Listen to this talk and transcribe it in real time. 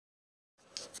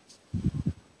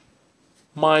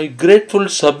My grateful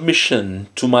submission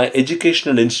to my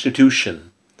educational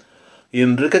institution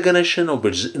in recognition of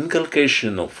its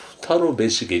inculcation of thorough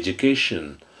basic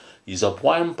education is a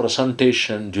poem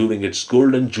presentation during its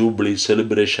Golden Jubilee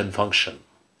celebration function.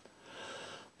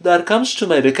 There comes to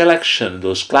my recollection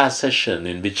those class sessions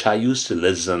in which I used to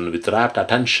listen with rapt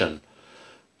attention,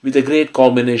 with a great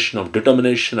combination of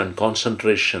determination and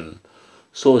concentration,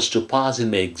 so as to pass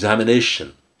in my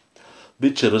examination,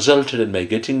 which resulted in my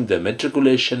getting the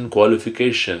matriculation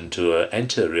qualification to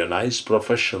enter a nice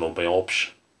profession of my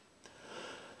option.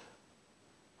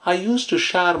 I used to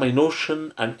share my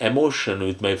notion and emotion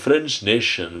with my friend's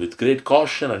nation with great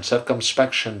caution and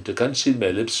circumspection to conceal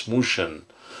my lips' motion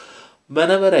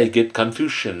whenever I get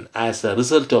confusion as a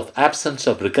result of absence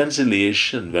of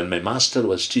reconciliation when my master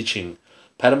was teaching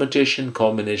permutation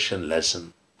combination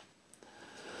lesson.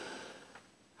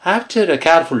 After a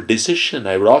careful decision,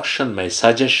 I would auction my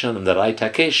suggestion on the right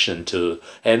occasion to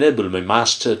enable my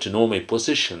master to know my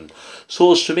position,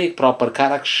 so as to make proper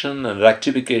correction and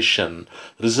rectification,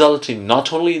 resulting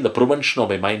not only in the prevention of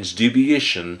my mind's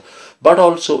deviation, but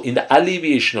also in the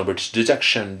alleviation of its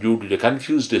dejection due to the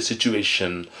confused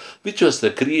situation, which was the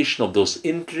creation of those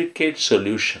intricate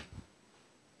solutions.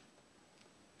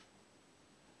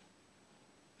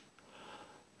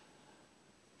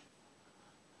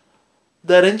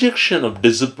 The injection of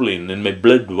discipline in my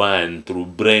blood vein through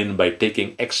brain by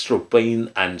taking extra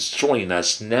pain and strain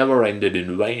has never ended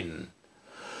in vain.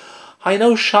 I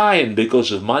now shine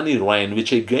because of money rain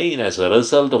which I gain as a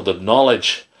result of the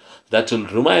knowledge that will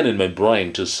remain in my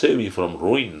brain to save me from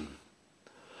ruin.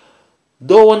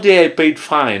 Though one day I paid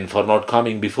fine for not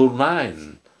coming before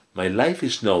 9, my life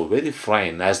is now very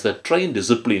fine as the trained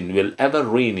discipline will ever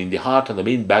reign in the heart and the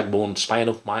main backbone spine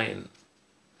of mine.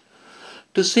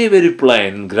 To say very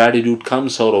plain, gratitude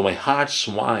comes out of my heart's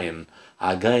wine,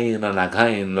 again and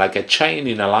again, like a chain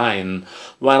in a line,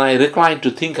 when I recline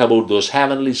to think about those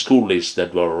heavenly school days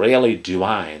that were really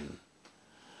divine.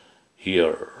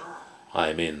 Here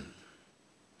I'm in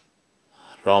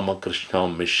Ramakrishna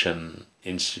Mission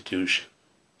Institution.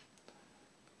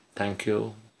 Thank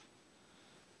you.